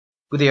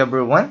Good day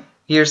everyone,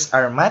 here's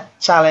our math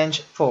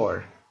challenge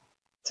for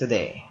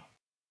today.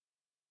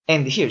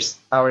 And here's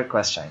our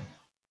question.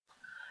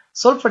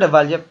 Solve for the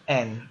value of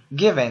n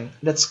given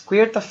that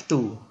square root of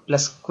 2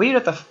 plus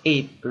square root of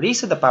 8 raised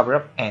to the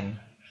power of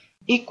n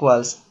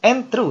equals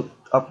nth root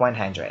of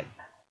 100.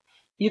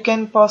 You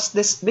can pause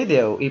this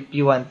video if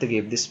you want to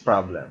give this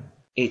problem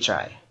a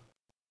try.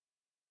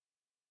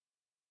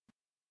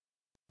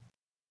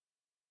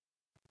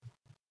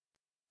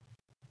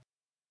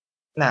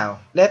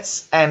 Now,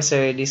 let's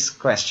answer this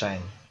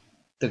question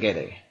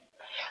together.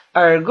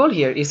 Our goal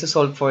here is to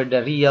solve for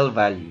the real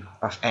value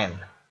of n.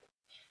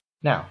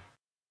 Now,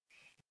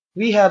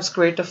 we have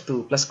square root of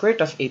 2 plus square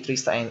root of 8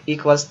 raised to n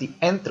equals the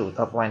nth root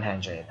of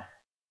 100.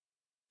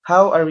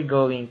 How are we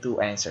going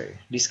to answer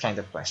this kind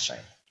of question?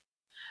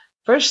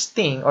 First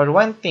thing or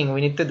one thing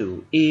we need to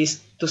do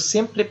is to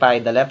simplify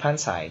the left-hand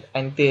side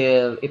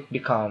until it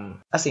becomes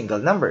a single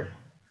number.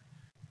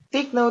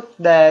 Take note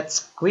that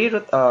square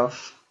root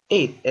of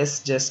 8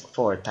 is just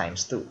 4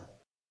 times 2.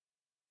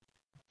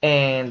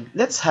 And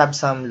let's have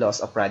some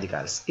laws of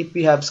radicals. If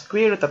we have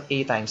square root of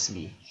a times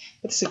b,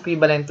 it is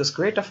equivalent to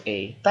square root of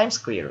a times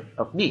square root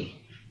of b.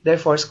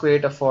 Therefore, square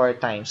root of 4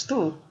 times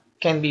 2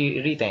 can be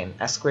written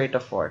as square root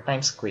of 4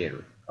 times square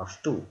root of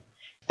 2.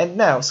 And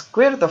now,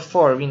 square root of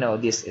 4, we know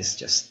this is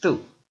just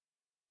 2.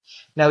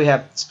 Now we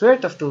have square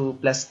root of 2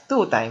 plus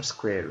 2 times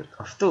square root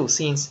of 2.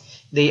 Since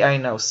they are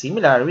now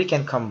similar, we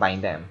can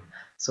combine them.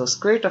 So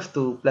square root of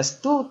 2 plus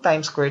 2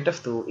 times square root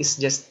of 2 is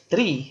just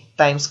 3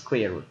 times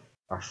square root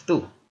of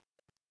 2.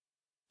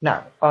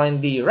 Now, on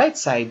the right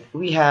side,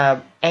 we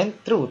have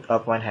nth root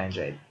of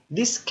 100.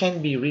 This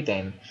can be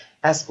written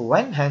as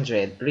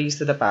 100 raised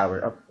to the power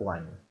of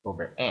 1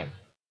 over n.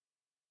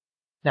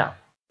 Now,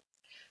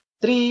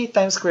 3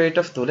 times square root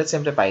of 2, let's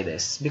simplify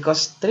this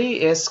because 3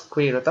 is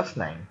square root of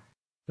 9.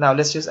 Now,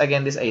 let's use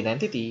again this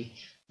identity.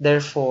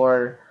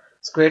 Therefore,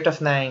 square root of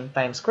 9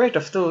 times square root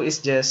of 2 is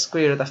just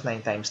square root of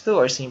 9 times 2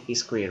 or simply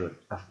square root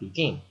of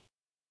 18.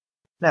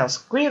 Now,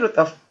 square root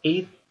of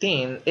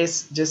 18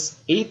 is just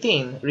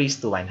 18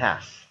 raised to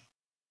 1/2.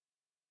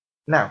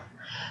 Now,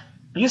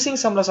 using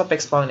some laws of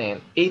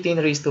exponent, 18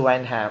 raised to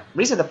 1/2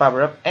 raised to the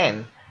power of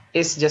n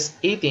is just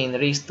 18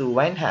 raised to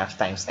 1/2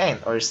 times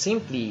n or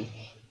simply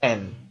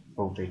n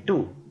over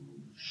 2.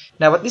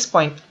 Now, at this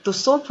point, to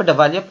solve for the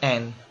value of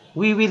n,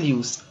 we will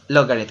use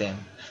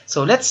logarithm.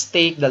 So let's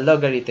take the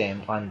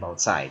logarithm on both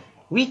sides.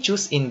 We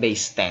choose in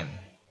base 10.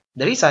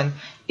 The reason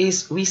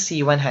is we see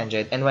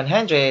 100 and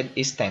 100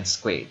 is 10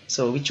 squared.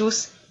 So we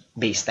choose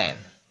base 10.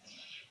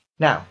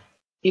 Now,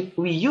 if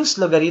we use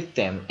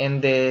logarithm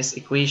in this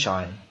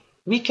equation,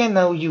 we can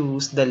now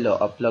use the law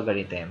of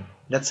logarithm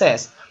that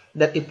says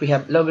that if we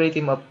have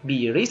logarithm of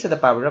b raised to the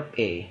power of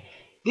a,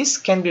 this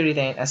can be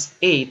written as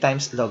a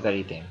times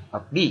logarithm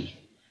of b.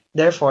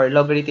 Therefore,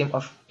 logarithm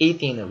of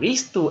 18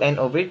 raised to n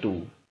over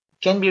 2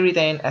 can be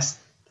written as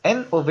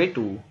n over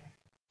 2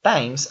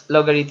 times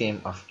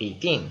logarithm of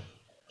 18.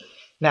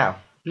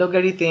 Now,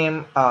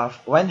 logarithm of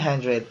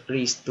 100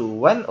 raised to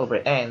 1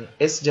 over n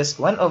is just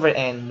 1 over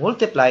n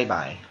multiplied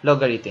by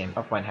logarithm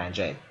of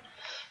 100.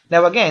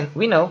 Now again,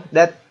 we know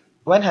that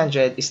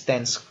 100 is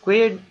 10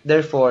 squared,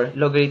 therefore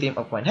logarithm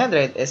of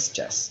 100 is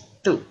just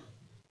 2.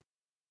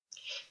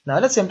 Now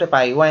let's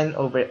simplify. 1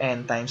 over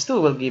n times 2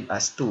 will give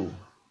us 2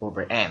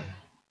 over n.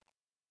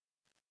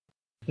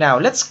 Now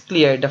let's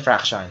clear the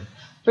fraction.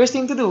 First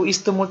thing to do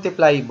is to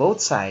multiply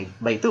both sides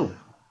by 2.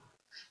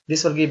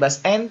 This will give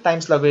us n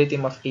times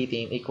logarithm of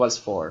 18 equals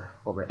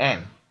 4 over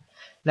n.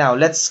 Now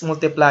let's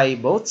multiply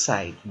both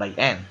sides by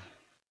n.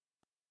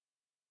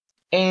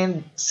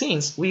 And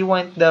since we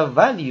want the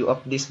value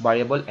of this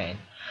variable n,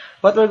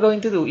 what we're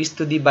going to do is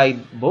to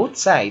divide both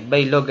sides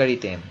by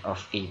logarithm of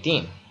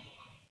 18.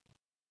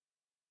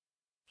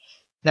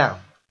 Now,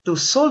 to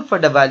solve for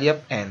the value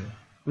of n,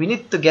 we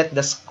need to get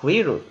the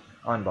square root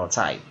on both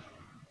sides.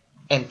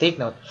 And take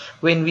note,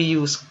 when we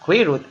use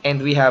square root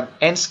and we have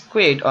n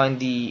squared on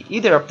the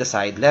either of the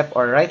side, left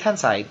or right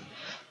hand side,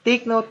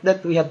 take note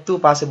that we have two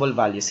possible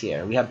values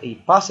here. We have a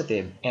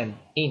positive and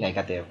a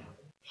negative.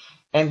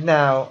 And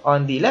now,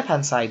 on the left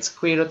hand side,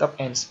 square root of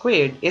n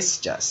squared is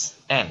just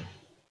n.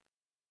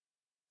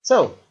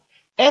 So,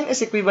 n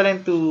is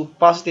equivalent to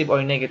positive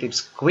or negative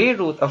square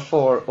root of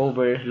 4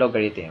 over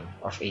logarithm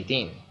of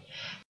 18.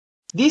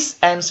 This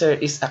answer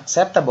is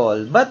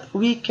acceptable, but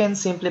we can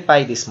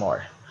simplify this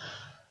more.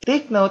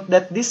 Take note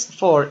that this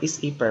 4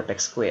 is a perfect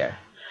square.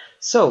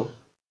 So,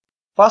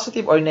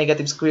 positive or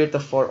negative square root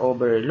of 4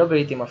 over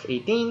logarithm of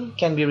 18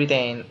 can be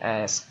written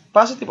as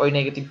positive or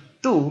negative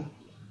 2.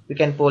 We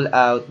can pull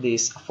out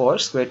this 4,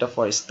 square root of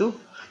 4 is 2.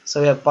 So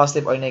we have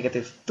positive or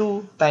negative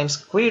 2 times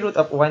square root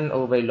of 1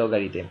 over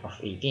logarithm of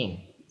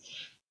 18.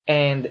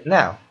 And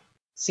now,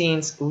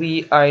 since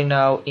we are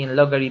now in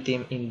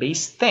logarithm in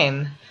base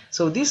 10,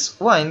 so this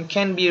one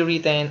can be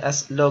written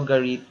as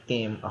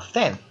logarithm of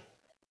 10.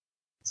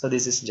 So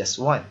this is just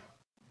 1.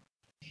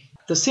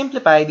 To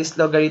simplify this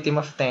logarithm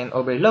of 10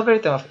 over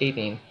logarithm of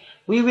 18,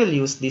 we will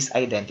use this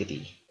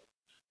identity.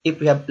 If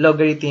we have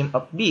logarithm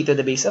of b to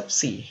the base of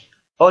c,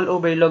 all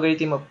over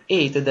logarithm of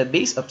a to the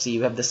base of c,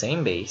 we have the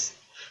same base,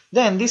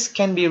 then this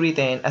can be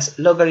written as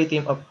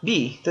logarithm of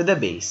b to the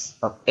base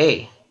of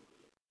a.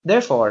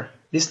 Therefore,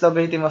 this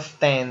logarithm of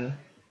 10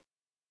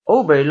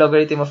 over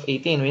logarithm of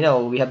 18, we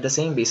know we have the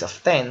same base of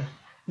 10.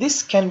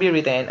 This can be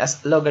written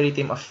as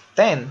logarithm of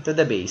 10 to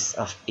the base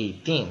of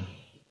 18.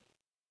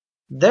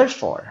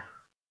 Therefore,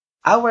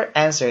 our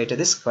answer to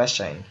this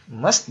question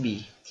must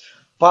be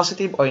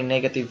positive or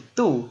negative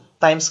 2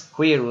 times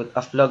square root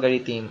of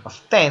logarithm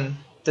of 10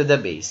 to the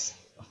base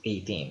of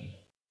 18.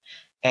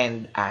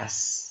 And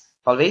as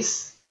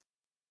always,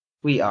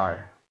 we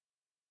are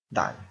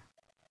done.